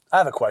I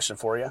have a question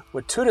for you.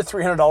 Would $200 to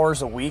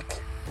 $300 a week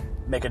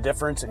make a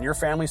difference in your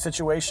family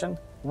situation?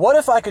 What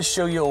if I could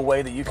show you a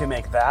way that you can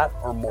make that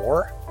or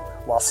more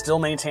while still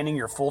maintaining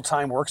your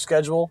full-time work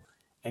schedule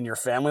and your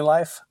family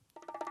life?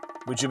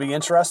 Would you be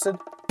interested?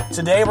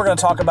 Today we're going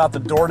to talk about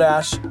the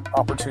DoorDash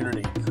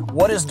opportunity.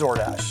 What is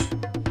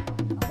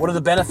DoorDash? What are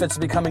the benefits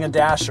of becoming a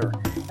Dasher?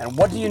 And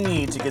what do you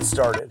need to get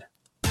started?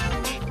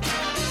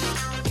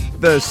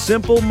 The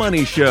Simple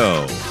Money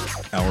Show.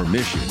 Our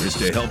mission is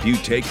to help you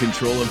take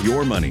control of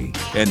your money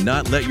and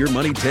not let your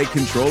money take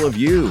control of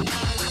you.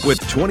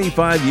 With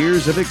 25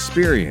 years of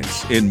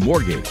experience in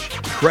mortgage,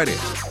 credit,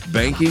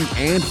 banking,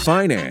 and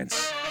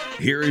finance,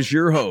 here is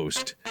your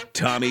host,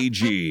 Tommy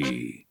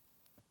G.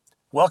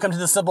 Welcome to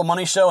the Simple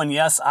Money Show, and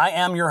yes, I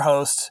am your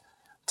host,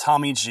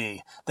 Tommy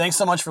G. Thanks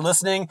so much for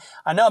listening.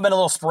 I know I've been a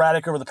little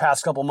sporadic over the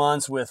past couple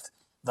months with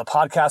the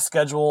podcast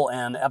schedule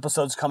and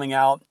episodes coming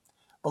out,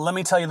 but let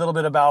me tell you a little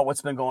bit about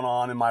what's been going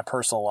on in my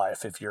personal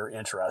life if you're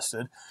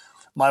interested.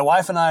 My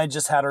wife and I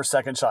just had our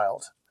second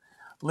child.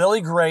 Lily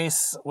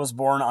Grace was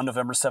born on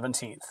November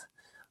 17th.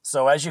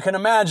 So as you can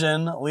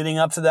imagine, leading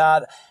up to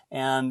that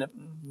and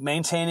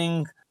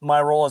maintaining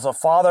my role as a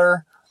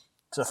father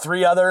to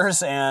three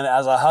others and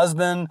as a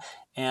husband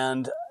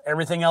and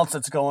everything else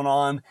that's going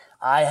on,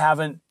 I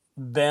haven't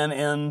been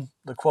in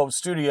the quote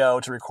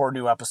studio to record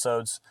new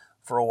episodes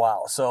for a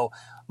while. So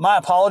my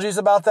apologies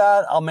about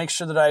that. I'll make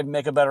sure that I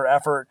make a better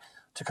effort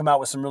to come out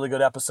with some really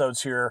good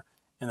episodes here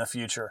in the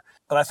future.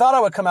 But I thought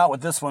I would come out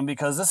with this one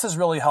because this has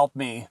really helped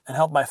me and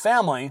helped my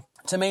family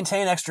to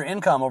maintain extra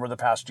income over the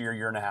past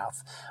year and a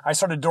half. I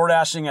started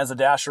DoorDashing as a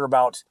Dasher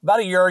about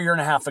a year and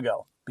a half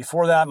ago.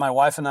 Before that, my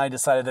wife and I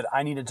decided that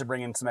I needed to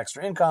bring in some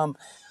extra income.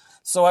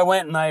 So I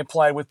went and I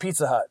applied with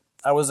Pizza Hut.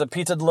 I was a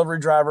pizza delivery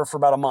driver for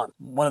about a month.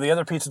 One of the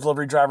other pizza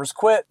delivery drivers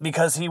quit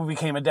because he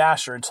became a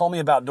Dasher and told me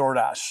about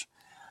DoorDash.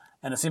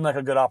 And it seemed like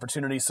a good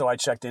opportunity, so I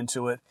checked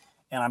into it.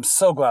 And I'm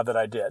so glad that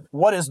I did.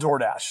 What is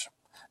DoorDash?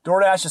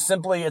 DoorDash is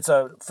simply, it's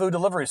a food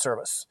delivery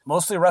service,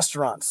 mostly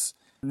restaurants.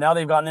 Now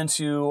they've gotten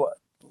into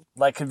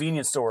like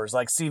convenience stores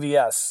like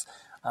CVS,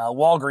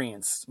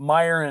 Walgreens,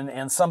 Meijer,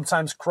 and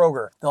sometimes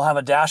Kroger. They'll have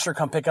a Dasher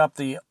come pick up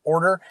the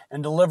order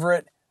and deliver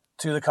it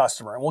to the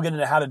customer. And we'll get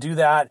into how to do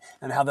that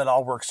and how that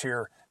all works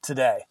here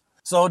today.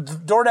 So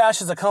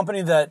DoorDash is a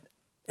company that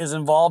is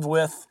involved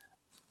with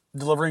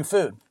delivering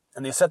food.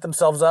 And they set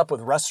themselves up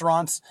with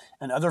restaurants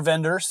and other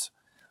vendors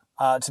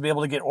to be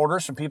able to get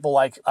orders from people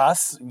like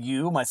us,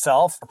 you,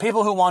 myself, or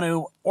people who want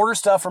to order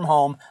stuff from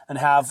home and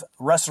have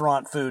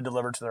restaurant food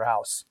delivered to their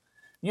house.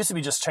 It used to be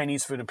just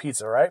Chinese food and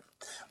pizza, right?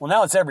 Well,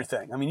 now it's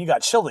everything. I mean, you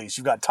got Chili's,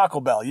 you've got Taco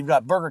Bell, you've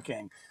got Burger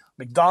King,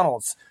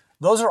 McDonald's.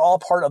 Those are all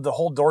part of the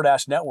whole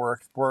DoorDash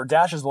network where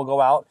Dashers will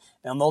go out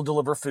and they'll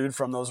deliver food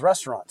from those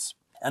restaurants.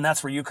 And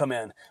that's where you come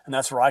in, and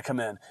that's where I come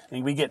in.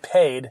 And we get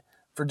paid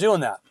for doing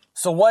that.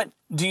 So what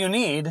do you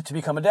need to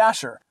become a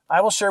Dasher? I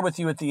will share with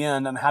you at the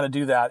end on how to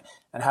do that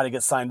and how to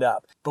get signed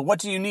up. But what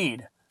do you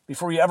need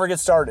before you ever get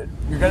started?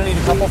 You're going to need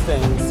a couple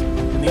things,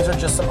 and these are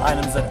just some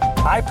items that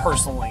I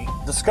personally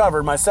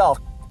discovered myself.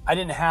 I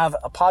didn't have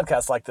a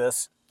podcast like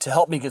this to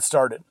help me get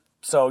started.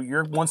 So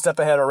you're one step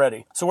ahead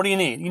already. So what do you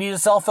need? You need a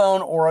cell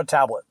phone or a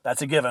tablet.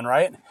 That's a given,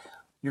 right?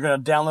 You're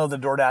going to download the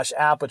DoorDash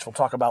app, which we'll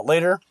talk about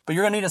later. But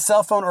you're going to need a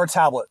cell phone or a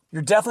tablet.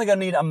 You're definitely going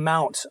to need a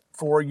mount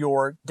for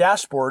your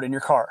dashboard in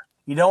your car.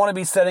 You don't want to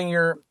be setting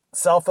your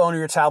cell phone or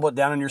your tablet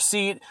down in your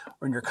seat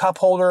or in your cup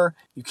holder.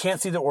 You can't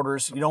see the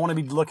orders. You don't want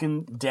to be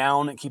looking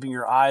down and keeping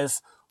your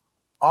eyes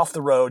off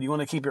the road. You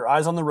want to keep your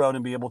eyes on the road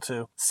and be able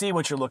to see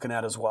what you're looking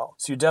at as well.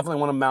 So you definitely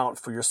want to mount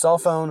for your cell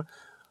phone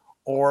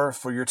or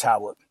for your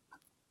tablet.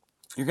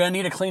 You're going to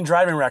need a clean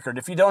driving record.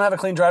 If you don't have a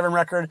clean driving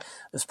record,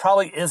 this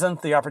probably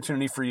isn't the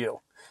opportunity for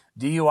you.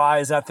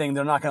 DUI is that thing.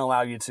 They're not going to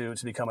allow you to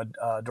become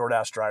a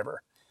DoorDash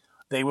driver.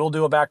 They will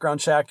do a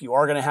background check. You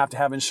are going to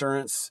have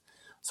insurance.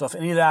 So if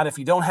any of that, if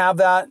you don't have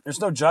that, there's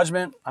no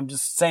judgment. I'm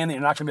just saying that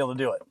you're not going to be able to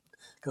do it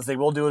because they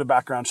will do a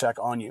background check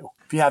on you.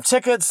 If you have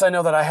tickets, I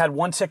know that I had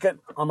one ticket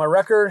on my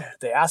record.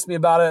 They asked me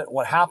about it,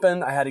 what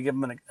happened. I had to give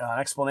them an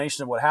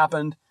explanation of what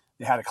happened.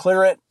 They had to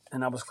clear it,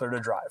 and I was clear to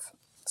drive.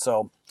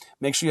 So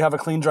make sure you have a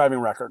clean driving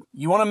record.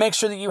 You want to make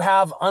sure that you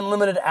have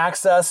unlimited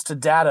access to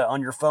data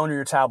on your phone or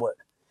your tablet.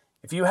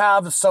 If you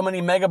have so many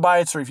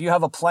megabytes or if you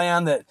have a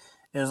plan that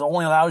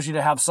only allows you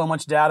to have so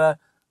much data,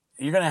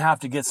 you're going to have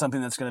to get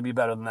something that's going to be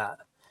better than that.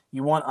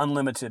 You want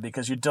unlimited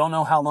because you don't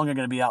know how long you're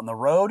going to be out on the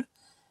road,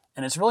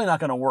 and it's really not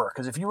going to work.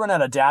 Because if you run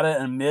out of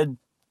data in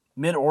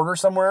mid-order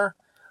somewhere,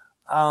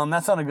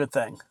 that's not a good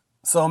thing.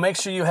 So make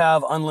sure you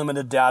have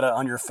unlimited data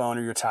on your phone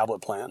or your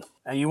tablet plan.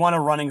 And you want a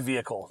running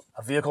vehicle,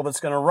 a vehicle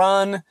that's going to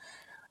run.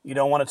 You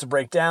don't want it to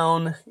break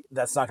down.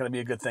 That's not going to be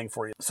a good thing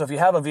for you. So if you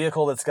have a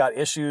vehicle that's got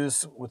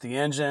issues with the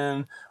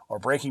engine or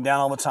breaking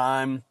down all the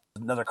time,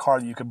 another car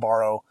that you could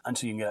borrow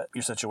until you can get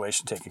your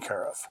situation taken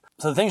care of.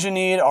 So the things you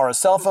need are a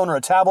cell phone or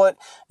a tablet.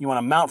 You want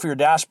a mount for your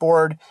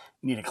dashboard.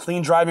 You need a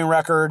clean driving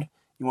record.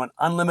 You want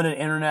unlimited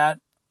internet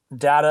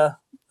data.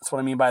 That's what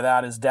I mean by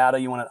that is data.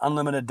 You want an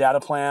unlimited data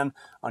plan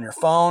on your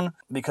phone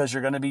because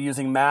you're going to be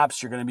using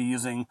maps. You're going to be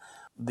using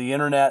the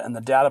internet and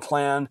the data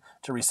plan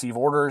to receive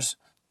orders.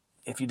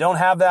 If you don't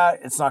have that,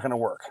 it's not going to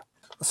work.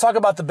 Let's talk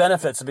about the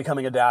benefits of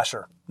becoming a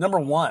Dasher. Number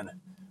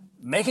one,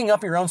 making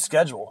up your own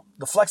schedule.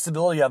 The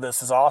flexibility of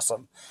this is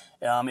awesome.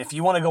 If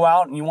you want to go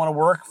out and you want to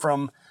work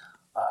from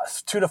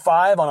 2 to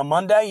 5 on a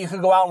Monday, you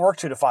can go out and work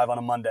 2 to 5 on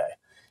a Monday.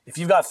 If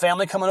you've got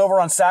family coming over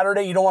on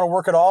Saturday, you don't want to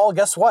work at all,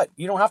 guess what?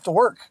 You don't have to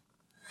work.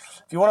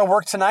 If you want to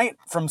work tonight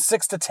from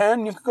 6 to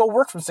 10, you can go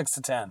work from 6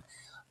 to 10.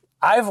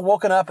 I've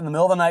woken up in the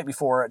middle of the night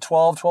before at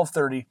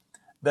 12:30,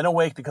 been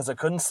awake because I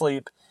couldn't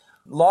sleep,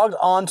 logged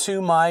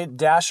onto my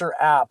Dasher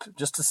app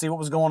just to see what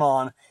was going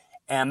on,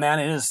 and man,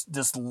 it is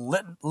just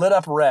lit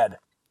up red.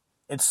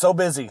 It's so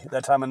busy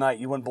that time of night,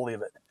 you wouldn't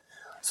believe it.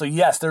 So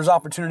yes, there's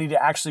opportunity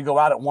to actually go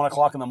out at 1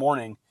 o'clock in the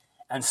morning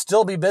and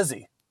still be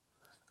busy.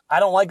 I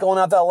don't like going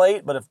out that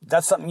late, but if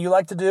that's something you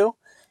like to do,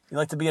 you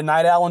like to be a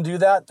night owl and do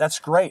that, that's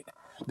great,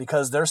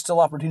 because there's still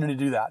opportunity to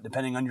do that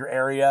depending on your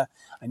area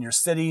and your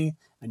city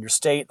and your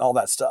state, all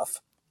that stuff.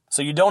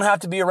 So you don't have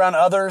to be around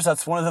others.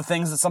 That's one of the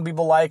things that some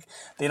people like.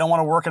 They don't want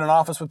to work in an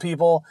office with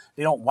people.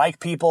 They don't like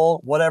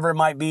people, whatever it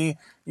might be.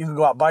 You can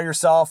go out by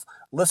yourself,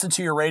 listen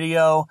to your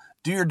radio,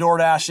 do your door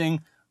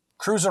dashing,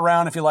 cruise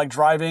around if you like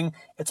driving.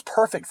 It's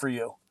perfect for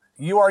you.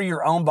 You are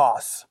your own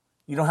boss.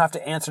 You don't have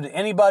to answer to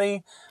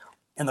anybody.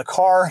 In the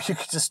car, you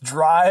can just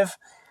drive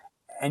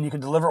and you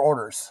can deliver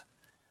orders.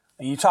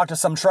 And you talk to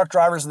some truck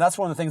drivers, and that's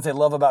one of the things they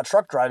love about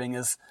truck driving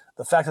is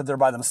the fact that they're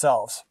by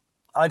themselves.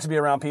 I like to be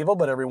around people,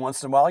 but every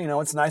once in a while,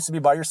 it's nice to be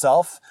by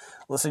yourself,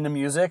 listening to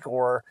music,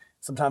 or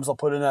sometimes I'll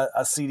put in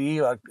a CD,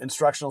 an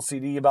instructional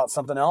CD about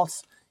something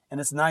else, and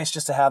it's nice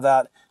just to have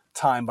that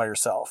time by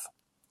yourself.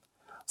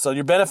 So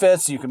your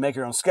benefits, you can make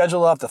your own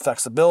schedule up, the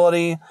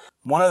flexibility.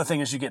 One other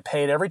thing is you get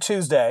paid every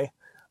Tuesday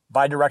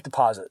by direct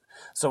deposit.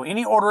 So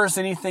any orders,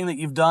 anything that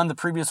you've done the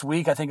previous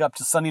week, I think up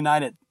to Sunday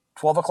night at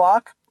 12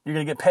 o'clock, you're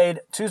going to get paid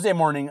Tuesday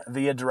morning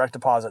via direct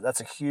deposit.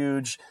 That's a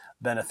huge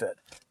benefit.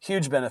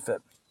 Huge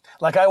benefit.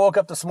 Like I woke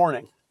up this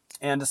morning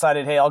and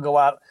decided, hey, I'll go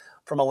out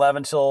from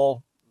 11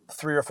 till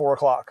 3 or 4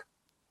 o'clock.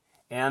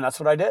 And that's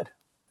what I did.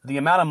 The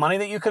amount of money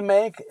that you can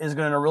make is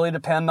going to really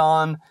depend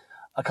on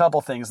a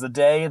couple things. The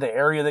day, the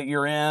area that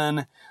you're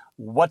in,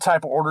 what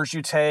type of orders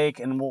you take,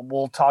 and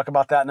we'll talk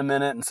about that in a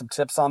minute and some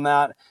tips on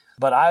that.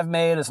 But I've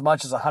made as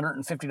much as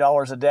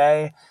 $150 a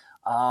day.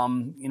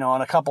 In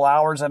a couple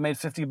hours, I made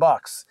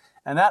 $50.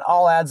 And that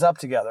all adds up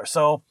together.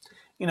 So,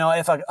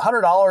 if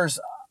 $100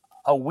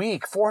 a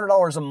week,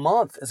 $400 a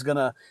month is going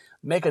to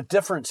make a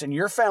difference in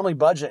your family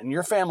budget and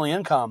your family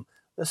income,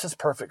 this is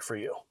perfect for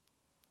you.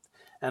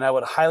 And I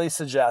would highly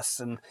suggest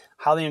and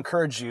highly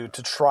encourage you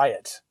to try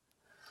it.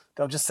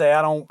 Don't just say,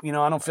 I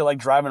don't feel like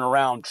driving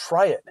around.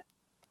 Try it.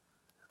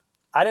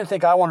 I didn't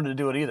think I wanted to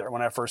do it either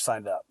when I first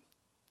signed up.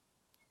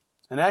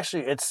 And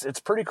actually, it's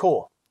pretty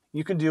cool.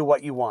 You can do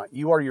what you want.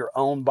 You are your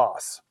own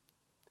boss.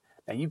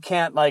 And you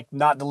can't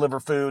not deliver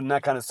food and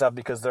that kind of stuff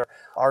because there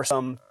are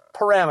some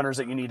parameters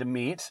that you need to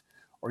meet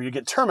or you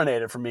get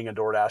terminated from being a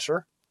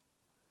DoorDasher.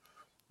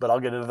 But I'll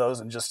get into those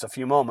in just a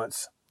few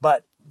moments.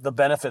 But the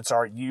benefits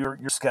are your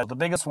schedule. The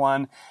biggest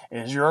one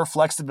is your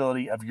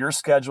flexibility of your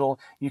schedule.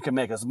 You can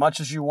make as much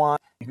as you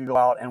want. You can go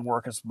out and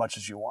work as much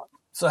as you want.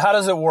 So how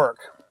does it work?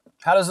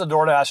 How does the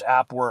DoorDash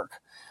app work?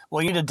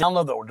 Well, you need to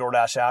download the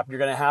DoorDash app. You're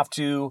going to have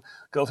to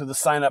go through the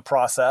sign-up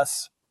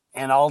process.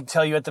 And I'll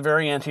tell you at the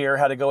very end here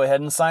how to go ahead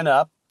and sign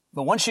up.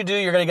 But once you do,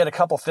 you're going to get a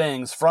couple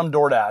things from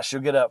DoorDash.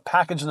 You'll get a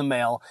package in the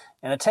mail,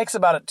 and it takes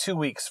about 2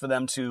 weeks for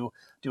them to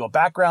do a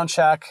background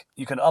check.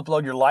 You can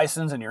upload your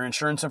license and your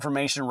insurance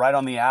information right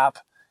on the app.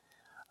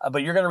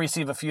 But you're going to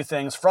receive a few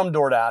things from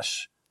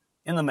DoorDash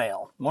in the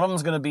mail. One of them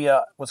is going to be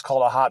what's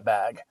called a hot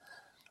bag,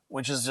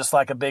 which is just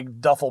like a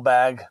big duffel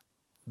bag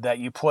that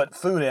you put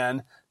food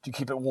in to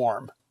keep it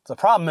warm. The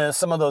problem is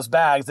some of those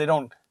bags, they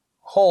don't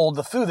hold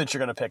the food that you're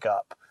going to pick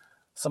up.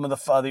 Some of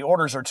the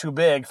orders are too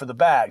big for the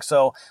bag.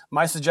 So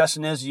my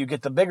suggestion is you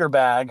get the bigger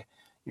bag.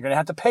 You're going to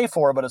have to pay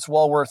for it, but it's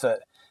well worth it.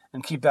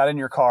 And keep that in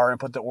your car and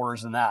put the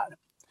orders in that.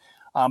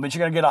 But you're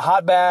going to get a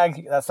hot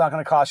bag. That's not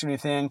going to cost you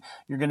anything.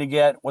 You're going to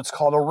get what's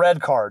called a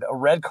red card. A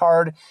red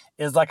card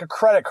is like a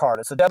credit card.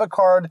 It's a debit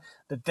card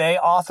that they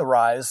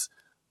authorize.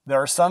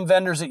 There are some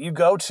vendors that you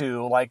go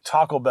to, like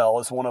Taco Bell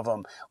is one of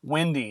them,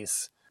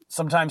 Wendy's.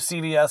 Sometimes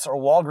CVS or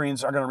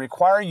Walgreens are going to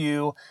require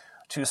you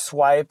to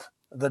swipe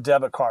the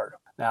debit card.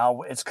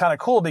 Now, it's kind of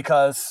cool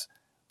because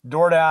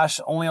DoorDash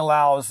only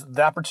allows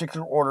that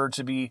particular order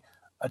to be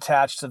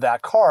attached to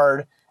that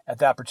card at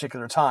that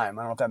particular time.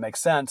 I don't know if that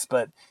makes sense,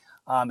 but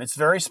it's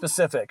very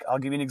specific. I'll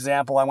give you an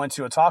example. I went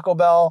to a Taco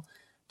Bell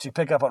to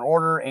pick up an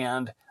order,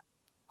 and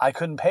I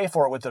couldn't pay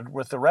for it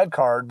with the red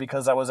card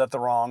because I was at the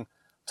wrong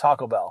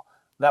Taco Bell.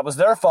 That was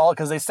their fault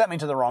because they sent me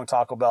to the wrong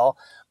Taco Bell,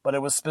 but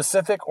it was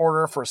specific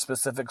order for a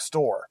specific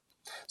store.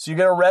 So you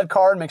get a red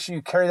card. Make sure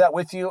you carry that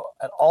with you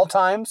at all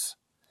times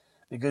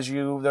because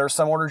there are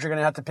some orders you're going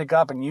to have to pick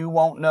up, and you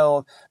won't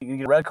know you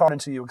get a red card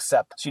until you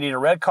accept. So you need a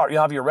red card.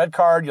 You'll have your red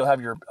card. You'll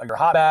have your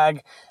hot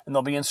bag, and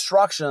there'll be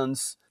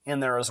instructions in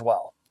there as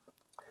well.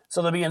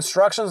 So there'll be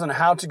instructions on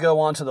how to go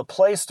onto the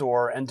Play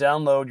Store and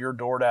download your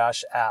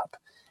DoorDash app.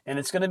 and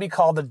it's going to be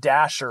called the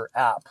Dasher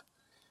app.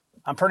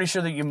 I'm pretty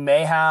sure that you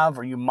may have,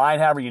 or you might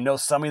have, or you know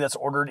somebody that's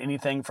ordered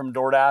anything from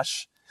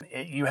DoorDash.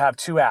 You have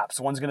two apps.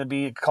 One's going to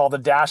be called the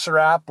Dasher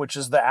app, which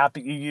is the app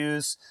that you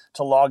use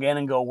to log in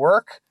and go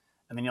work.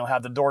 And then you'll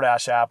have the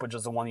DoorDash app, which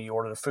is the one that you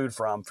order the food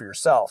from for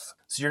yourself.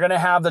 So you're going to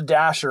have the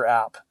Dasher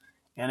app.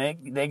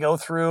 And they go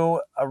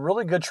through a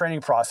really good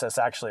training process,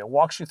 actually. It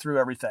walks you through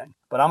everything.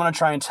 But I'm going to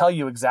try and tell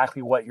you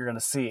exactly what you're going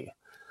to see.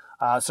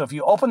 So if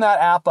you open that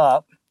app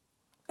up,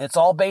 it's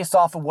all based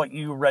off of what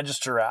you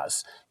register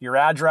as. Your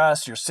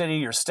address, your city,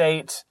 your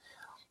state.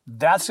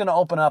 That's going to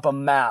open up a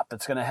map.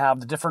 It's going to have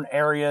the different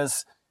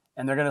areas,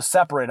 and they're going to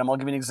separate them. I'll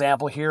give you an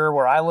example here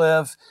where I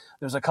live.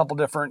 There's a couple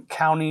different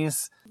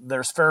counties.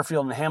 There's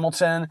Fairfield and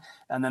Hamilton,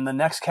 and then the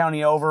next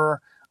county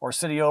over or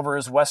city over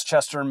is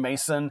Westchester and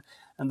Mason.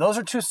 And those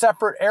are two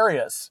separate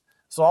areas.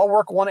 So I'll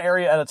work one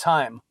area at a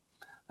time.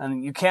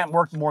 And you can't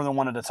work more than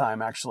one at a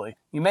time, actually.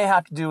 You may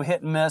have to do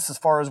hit and miss as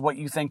far as what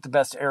you think the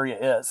best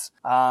area is.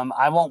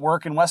 I won't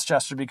work in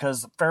Westchester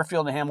because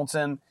Fairfield and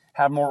Hamilton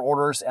have more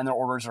orders, and their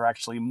orders are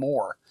actually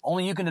more.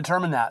 Only you can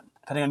determine that,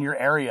 depending on your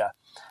area.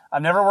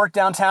 I've never worked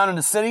downtown in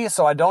the city,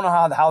 so I don't know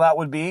how that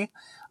would be.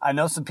 I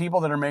know some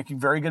people that are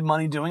making very good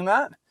money doing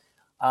that.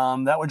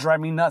 That would drive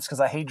me nuts because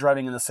I hate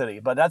driving in the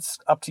city, but that's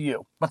up to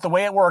you. But the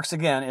way it works,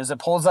 again, is it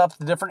pulls up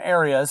the different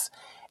areas,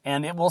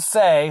 and it will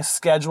say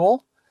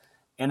schedule,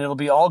 and it'll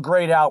be all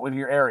grayed out with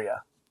your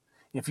area.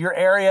 If your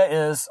area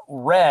is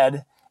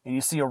red and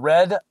you see a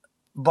red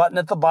button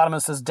at the bottom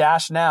that says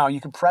Dash Now, you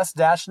can press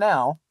Dash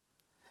Now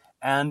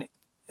and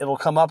it'll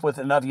come up with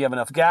you have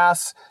enough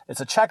gas.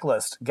 It's a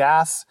checklist.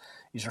 Gas,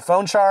 is your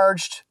phone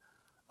charged?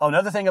 Oh,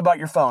 another thing about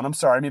your phone. I'm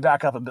sorry, let me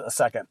back up a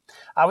second.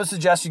 I would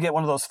suggest you get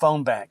one of those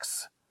phone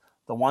banks.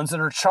 The ones that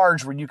are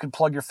charged where you can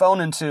plug your phone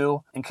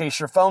into in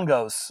case your phone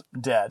goes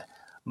dead.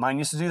 Mine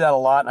used to do that a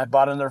lot, and I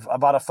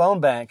bought a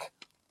phone bank.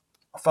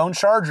 A phone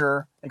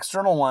charger,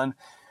 external one,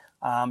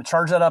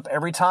 charge that up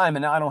every time,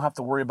 and now I don't have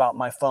to worry about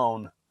my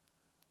phone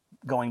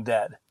going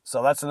dead.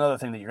 So that's another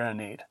thing that you're going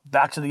to need.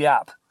 Back to the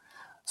app.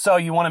 So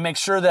you want to make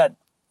sure that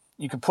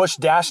you can push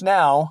Dash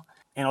Now,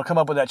 and it'll come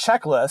up with that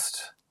checklist,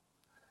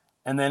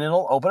 and then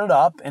it'll open it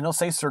up, and it'll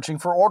say searching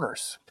for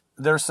orders.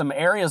 There's some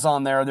areas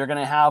on there, they're going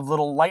to have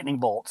little lightning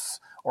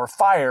bolts or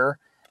fire,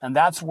 and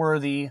that's where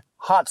the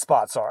hot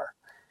spots are.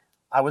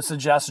 I would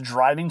suggest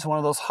driving to one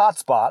of those hot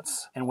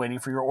spots and waiting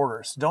for your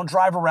orders. Don't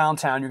drive around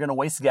town. You're going to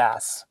waste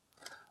gas.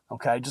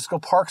 Okay, just go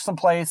park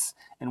someplace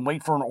and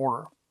wait for an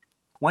order.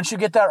 Once you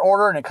get that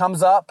order and it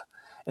comes up,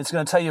 it's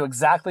going to tell you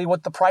exactly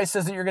what the price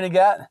is that you're going to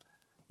get.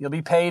 You'll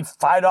be paid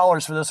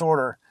 $5 for this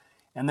order.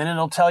 And then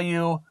it'll tell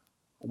you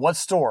what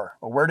store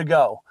or where to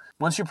go.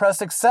 Once you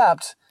press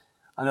accept,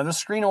 another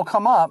screen will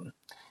come up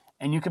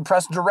and you can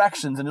press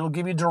directions, and it'll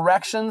give you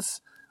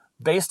directions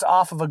based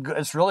off of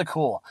it's really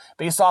cool.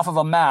 Based off of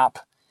a map,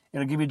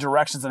 it'll give you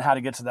directions on how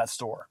to get to that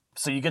store.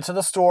 So you get to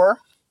the store.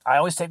 I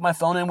always take my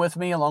phone in with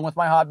me along with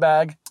my hot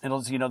bag.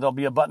 There'll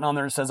be a button on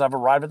there that says I've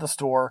arrived at the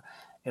store.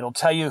 It'll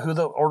tell you who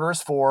the order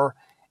is for,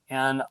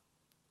 and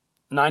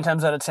 9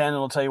 times out of 10,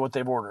 it'll tell you what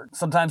they've ordered.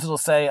 Sometimes it'll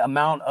say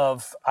amount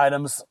of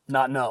items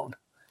not known.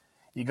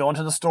 You go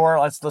into the store,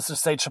 let's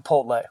just say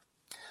Chipotle.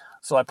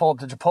 So I pull up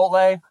to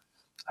Chipotle,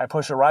 I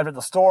push arrived at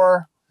the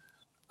store,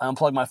 I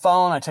unplug my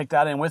phone, I take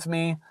that in with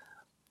me,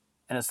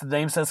 and the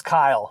name says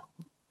Kyle.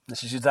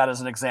 Let's just use that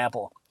as an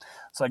example.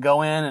 So I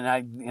go in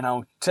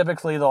and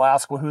typically they'll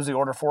ask, well, who's the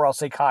order for? I'll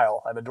say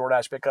Kyle. I have a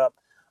DoorDash pickup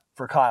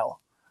for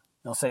Kyle.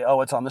 They'll say,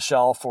 oh, it's on the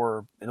shelf,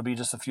 or it'll be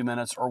just a few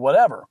minutes, or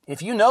whatever.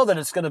 If you know that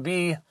it's going to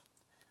be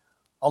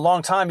a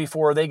long time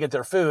before they get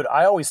their food,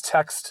 I always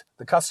text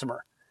the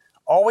customer.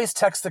 Always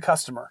text the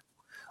customer.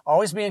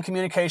 Always be in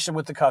communication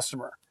with the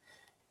customer.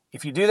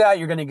 If you do that,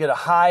 you're going to get a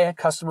high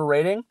customer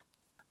rating.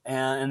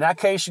 And in that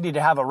case, you need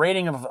to have a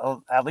rating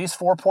of at least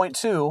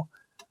 4.2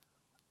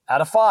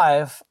 out of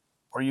 5,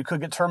 or you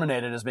could get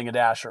terminated as being a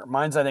Dasher.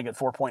 Mine's, I think, at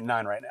 4.9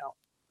 right now.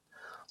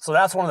 So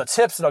that's one of the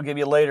tips that I'll give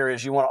you later,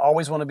 is you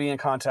always want to be in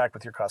contact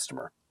with your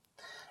customer.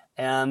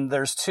 And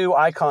there's 2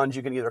 icons.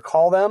 You can either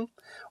call them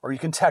or you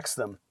can text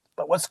them.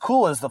 But what's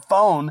cool is the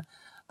phone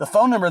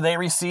number they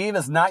receive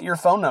is not your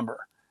phone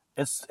number.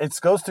 It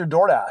goes through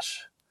DoorDash.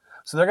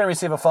 So they're going to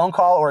receive a phone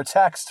call or a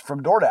text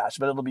from DoorDash,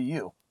 but it'll be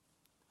you.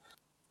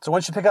 So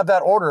once you pick up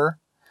that order,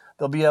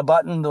 there'll be a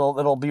button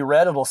that'll be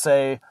red. It'll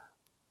say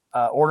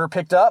order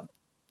picked up.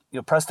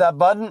 You'll press that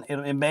button.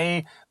 It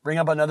may bring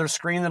up another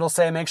screen that'll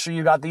say make sure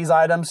you got these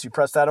items. You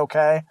press that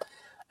OK.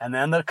 And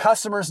then the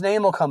customer's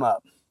name will come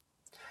up.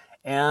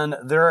 And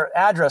their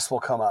address will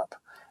come up.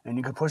 And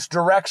you can push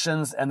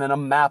directions, and then a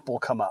map will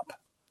come up.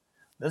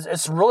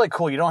 It's really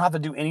cool. You don't have to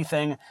do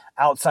anything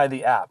outside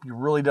the app. You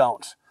really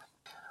don't.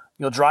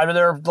 You'll drive to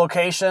their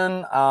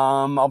location.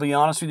 I'll be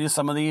honest with you,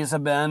 some of these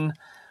have been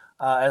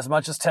as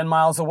much as 10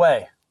 miles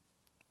away.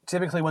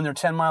 Typically, when they're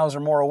 10 miles or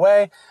more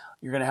away,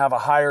 you're going to have a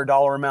higher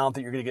dollar amount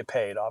that you're going to get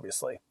paid,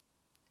 obviously.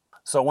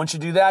 So once you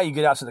do that, you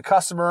get out to the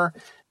customer.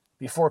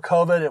 Before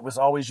COVID, it was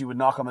always you would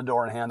knock on the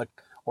door and hand the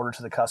order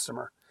to the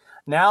customer.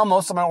 Now,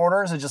 most of my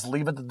orders, I just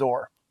leave at the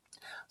door.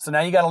 So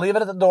now you got to leave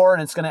it at the door,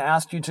 and it's going to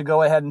ask you to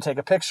go ahead and take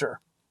a picture.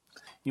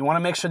 You want to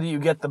make sure that you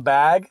get the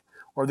bag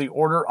or the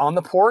order on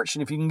the porch,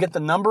 and if you can get the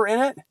number in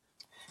it,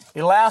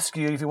 it'll ask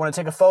you if you want to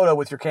take a photo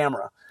with your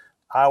camera.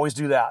 I always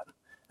do that,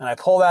 and I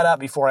pull that up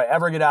before I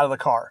ever get out of the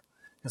car,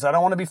 because I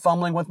don't want to be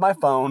fumbling with my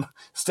phone,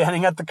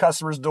 standing at the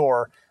customer's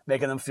door,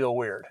 making them feel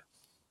weird.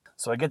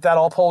 So I get that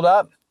all pulled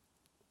up,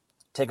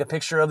 take a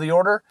picture of the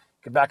order,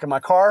 get back in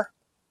my car,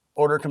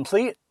 order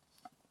complete,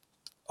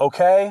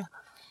 okay,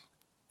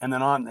 and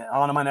then on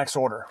to my next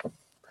order.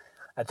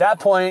 At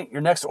that point,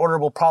 your next order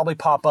will probably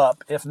pop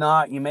up. If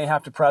not, you may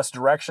have to press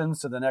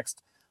directions to the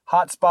next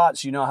hotspot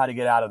so you know how to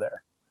get out of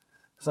there.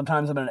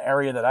 Sometimes I'm in an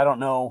area that I don't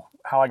know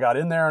how I got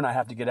in there and I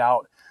have to get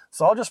out.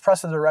 So I'll just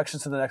press the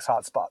directions to the next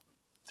hotspot.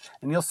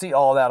 And you'll see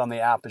all that on the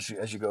app as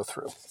you go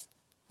through.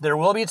 There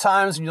will be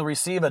times when you'll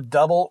receive a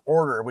double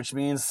order, which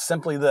means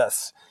simply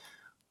this.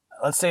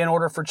 Let's say an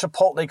order for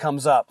Chipotle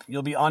comes up.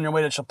 You'll be on your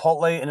way to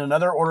Chipotle and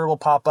another order will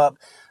pop up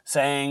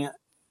saying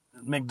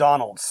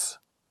McDonald's.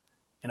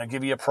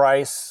 Give you a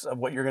price of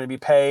what you're going to be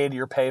paid.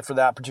 You're paid for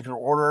that particular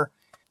order.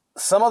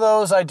 Some of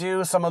those I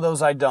do, some of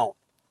those I don't.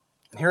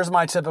 Here's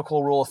my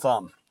typical rule of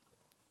thumb,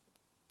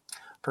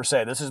 per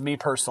se. This is me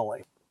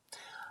personally.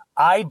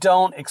 I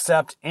don't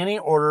accept any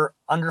order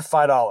under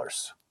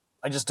 $5.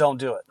 I just don't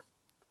do it.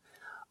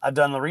 I've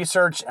done the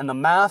research and the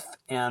math,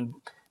 and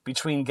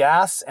between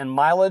gas and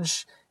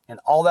mileage and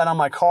all that on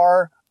my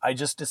car,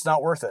 it's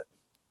not worth it.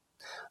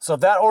 So if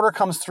that order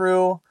comes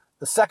through,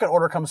 the second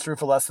order comes through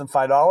for less than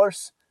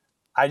 $5,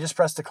 I just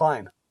press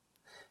decline.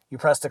 You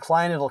press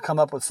decline, it'll come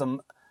up with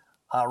some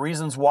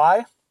reasons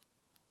why.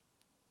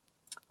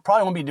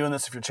 Probably won't be doing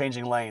this if you're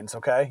changing lanes,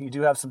 okay? You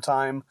do have some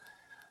time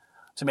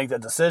to make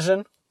that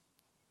decision,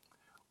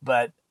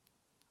 but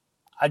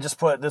I just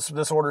put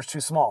this order's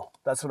too small.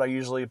 That's what I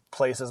usually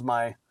place as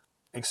my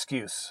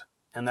excuse,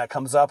 and that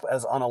comes up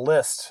as on a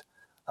list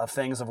of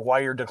things of why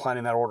you're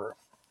declining that order.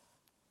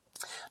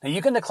 Now,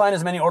 you can decline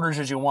as many orders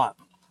as you want.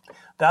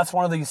 That's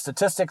one of the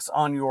statistics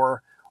on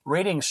your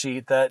rating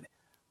sheet that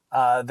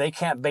they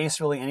can't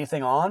base really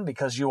anything on,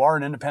 because you are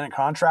an independent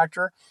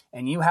contractor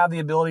and you have the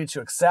ability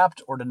to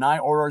accept or deny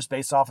orders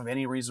based off of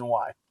any reason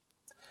why.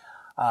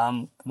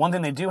 One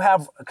thing they do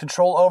have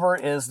control over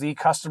is the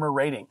customer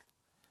rating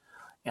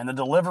and the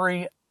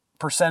delivery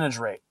percentage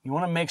rate. You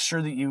want to make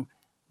sure that you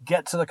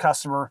get to the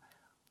customer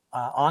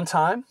on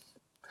time.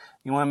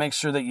 You want to make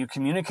sure that you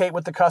communicate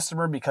with the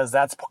customer, because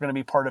that's going to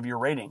be part of your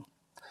rating.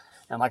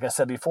 And like I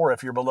said before,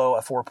 if you're below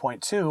a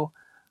 4.2,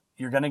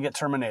 you're going to get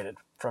terminated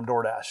from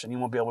DoorDash, and you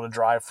won't be able to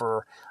drive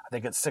for, I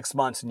think it's 6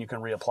 months, and you can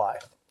reapply.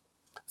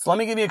 So let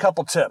me give you a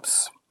couple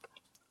tips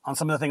on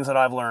some of the things that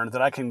I've learned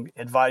that I can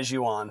advise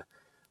you on.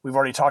 We've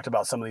already talked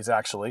about some of these,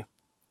 actually.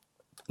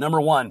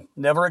 Number one,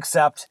 never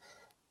accept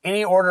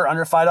any order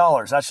under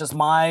 $5. That's just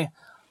my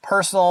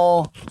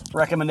personal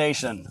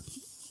recommendation.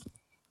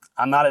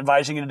 I'm not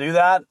advising you to do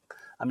that.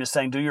 I'm just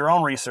saying do your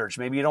own research.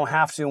 Maybe you don't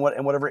have to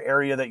in whatever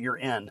area that you're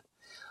in.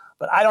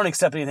 But I don't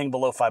accept anything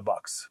below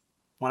 $5.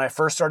 When I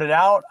first started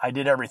out, I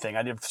did everything.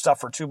 I did stuff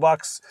for $2,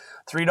 $3,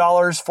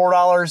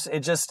 $4. It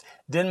just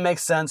didn't make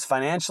sense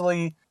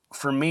financially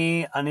for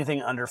me,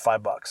 anything under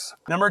 $5.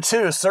 Number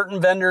two,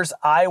 certain vendors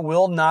I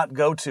will not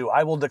go to.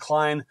 I will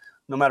decline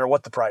no matter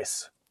what the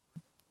price.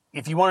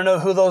 If you want to know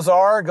who those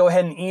are, go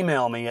ahead and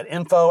email me at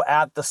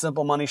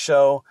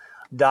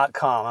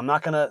info@thesimplemoneyshow.com. I'm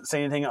not going to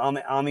say anything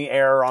on the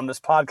air on this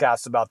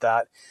podcast about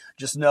that.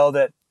 Just know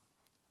that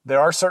there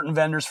are certain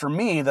vendors for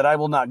me that I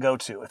will not go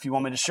to. If you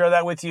want me to share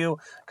that with you,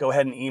 go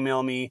ahead and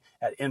email me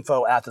at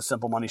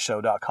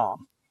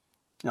info@thesimplemoneyshow.com.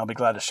 And I'll be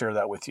glad to share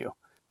that with you.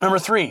 Number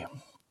three,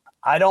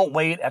 I don't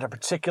wait at a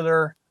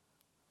particular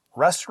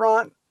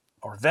restaurant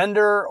or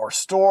vendor or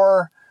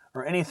store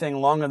or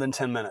anything longer than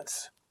 10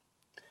 minutes.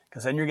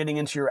 Because then you're getting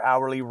into your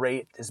hourly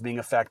rate is being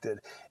affected.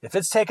 If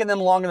it's taking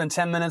them longer than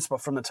 10 minutes,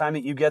 but from the time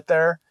that you get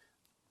there,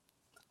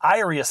 I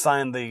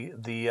reassign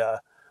the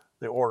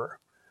order.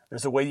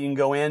 There's a way you can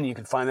go in, you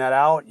can find that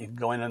out. You can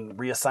go in and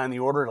reassign the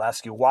order. It'll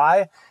ask you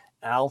why.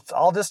 And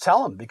I'll just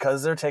tell them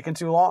because they're taking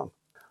too long.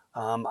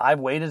 I've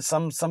waited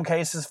some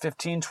cases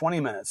 15, 20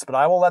 minutes, but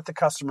I will let the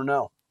customer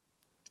know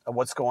of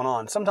what's going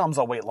on. Sometimes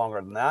I'll wait longer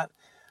than that.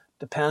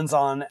 Depends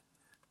on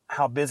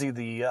how busy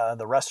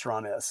the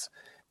restaurant is.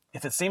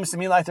 If it seems to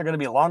me like they're going to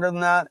be longer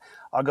than that,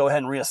 I'll go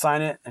ahead and reassign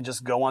it and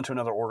just go on to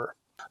another order.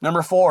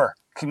 Number four,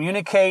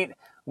 communicate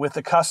with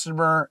the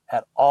customer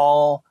at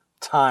all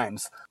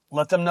times.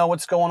 Let them know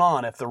what's going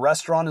on. If the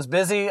restaurant is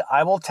busy,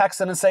 I will text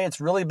them and say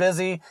it's really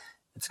busy.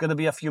 It's going to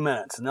be a few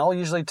minutes. And they'll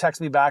usually text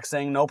me back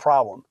saying no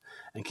problem.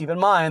 And keep in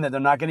mind that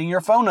they're not getting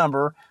your phone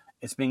number.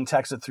 It's being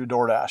texted through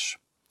DoorDash.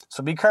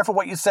 So be careful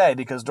what you say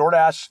because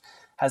DoorDash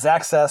has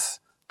access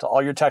to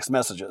all your text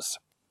messages.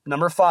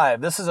 Number five,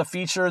 this is a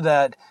feature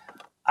that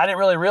I didn't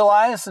really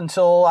realize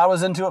until I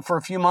was into it for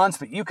a few months,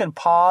 but you can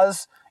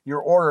pause your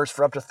orders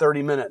for up to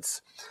 30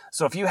 minutes.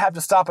 So if you have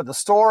to stop at the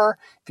store,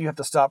 if you have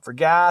to stop for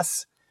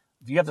gas,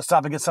 if you have to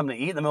stop and get something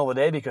to eat in the middle of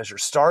the day because you're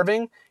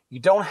starving, you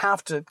don't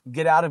have to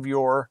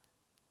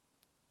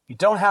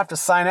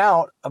sign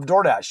out of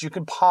DoorDash. You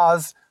can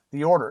pause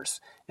the orders,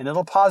 and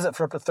it'll pause it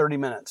for up to 30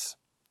 minutes.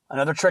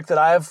 Another trick that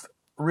I've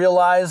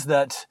realized,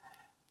 that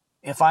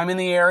if I'm in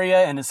the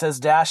area and it says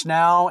dash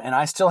now and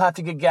I still have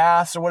to get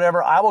gas or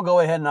whatever, I will go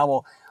ahead and I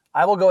will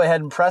go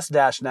ahead and press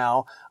dash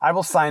now. I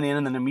will sign in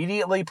and then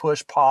immediately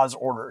push pause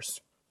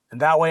orders. And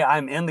that way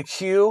I'm in the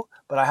queue,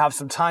 but I have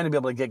some time to be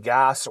able to get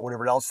gas or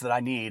whatever else that I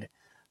need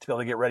to be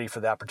able to get ready for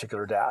that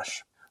particular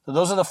dash. So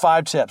those are the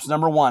 5 tips.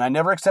 Number 1, I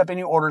never accept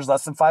any orders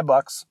less than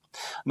 $5.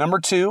 Number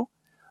 2,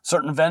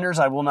 certain vendors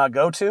I will not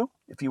go to.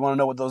 If you want to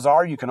know what those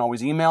are, you can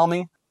always email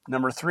me.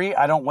 Number 3,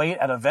 I don't wait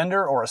at a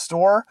vendor or a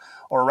store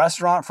or a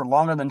restaurant for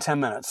longer than 10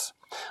 minutes.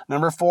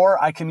 Number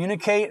 4, I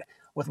communicate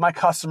with my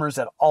customers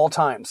at all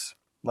times.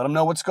 Let them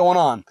know what's going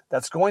on.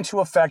 That's going to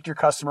affect your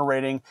customer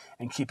rating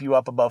and keep you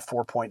up above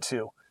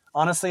 4.2.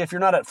 Honestly, if you're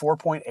not at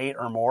 4.8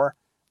 or more,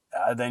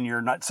 then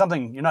you're not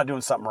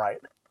doing something right.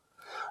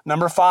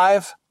 Number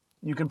 5,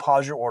 you can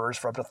pause your orders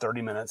for up to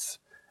 30 minutes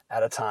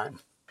at a time.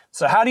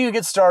 So how do you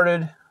get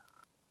started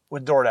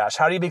with DoorDash?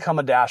 How do you become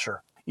a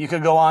Dasher? You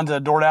could go on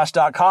to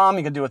DoorDash.com.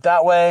 You can do it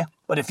that way.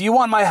 But if you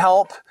want my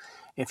help,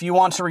 if you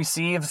want to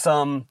receive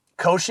some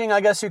coaching,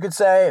 I guess you could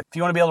say, if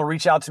you want to be able to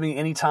reach out to me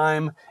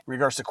anytime in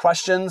regards to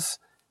questions,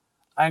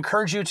 I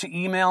encourage you to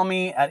email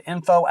me at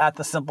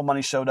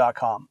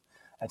info@thesimplemoneyshow.com.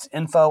 That's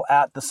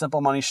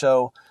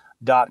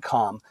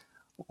info@thesimplemoneyshow.com.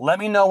 Let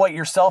me know what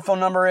your cell phone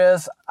number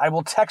is. I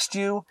will text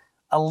you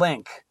a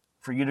link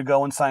for you to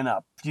go and sign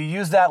up. If you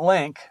use that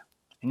link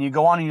and you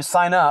go on and you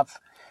sign up,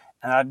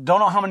 and I don't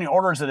know how many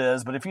orders it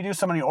is, but if you do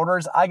so many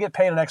orders, I get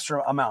paid an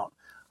extra amount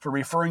for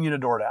referring you to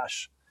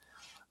DoorDash.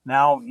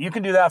 Now, you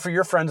can do that for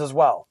your friends as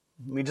well.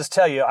 Let me just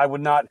tell you, I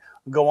would not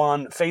go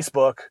on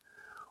Facebook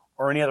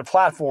or any other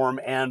platform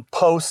and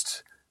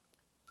post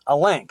a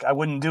link. I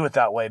wouldn't do it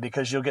that way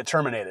because you'll get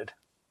terminated.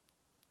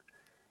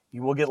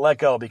 You will get let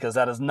go because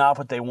that is not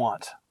what they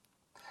want.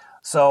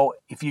 So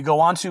if you go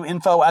on to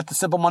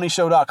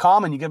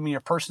info@thesimplemoneyshow.com and you give me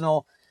your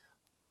personal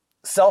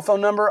cell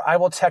phone number, I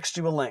will text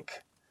you a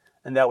link.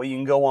 And that way you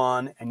can go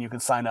on and you can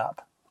sign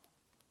up.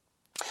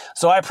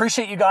 So I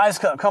appreciate you guys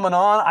coming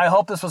on. I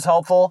hope this was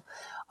helpful.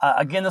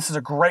 Again, this is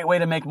a great way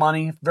to make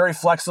money. Very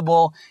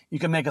flexible. You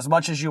can make as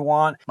much as you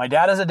want. My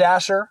dad is a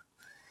Dasher.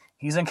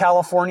 He's in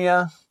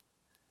California.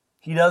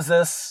 He does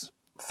this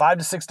 5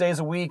 to 6 days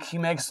a week. He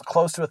makes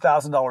close to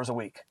 $1,000 a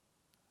week.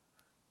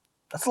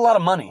 That's a lot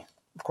of money.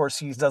 Of course,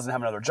 he doesn't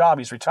have another job.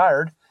 He's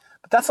retired.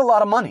 But that's a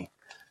lot of money.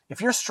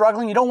 If you're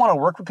struggling, you don't want to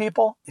work with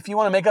people. If you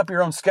want to make up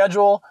your own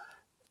schedule,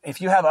 if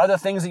you have other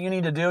things that you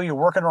need to do, you're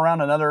working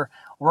around another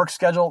work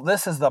schedule,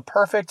 this is the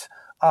perfect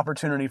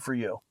opportunity for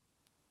you.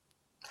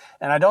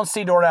 And I don't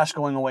see DoorDash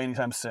going away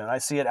anytime soon. I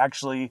see it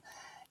actually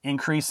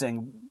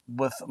increasing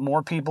with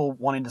more people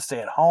wanting to stay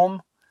at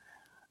home,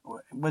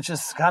 which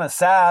is kind of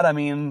sad. I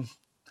mean,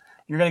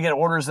 you're going to get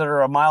orders that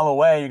are a mile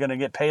away. You're going to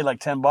get paid like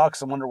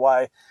 $10 and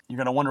you're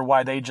going to wonder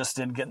why they just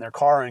didn't get in their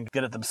car and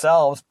get it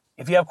themselves.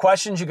 If you have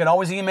questions, you can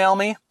always email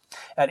me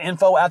at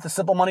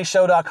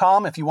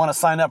info@thesimplemoneyshow.com. If you want to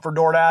sign up for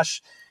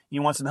DoorDash,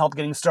 you want some help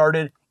getting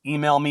started,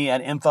 email me at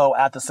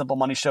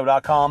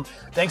info@thesimplemoneyshow.com.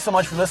 Thanks so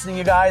much for listening,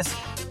 you guys.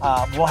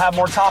 We'll have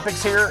more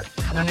topics here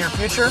in the near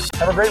future.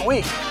 Have a great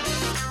week.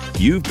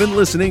 You've been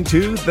listening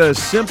to The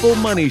Simple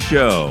Money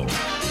Show.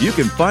 You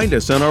can find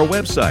us on our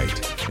website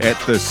at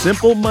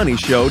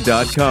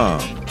thesimplemoneyshow.com,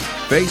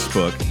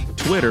 Facebook,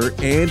 Twitter,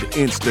 and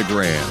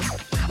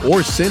Instagram.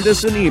 Or send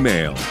us an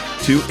email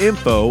to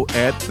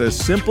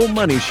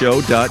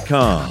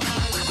info@thesimplemoneyshow.com.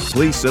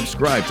 Please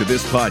subscribe to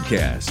this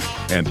podcast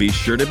and be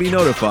sure to be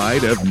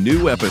notified of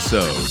new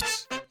episodes.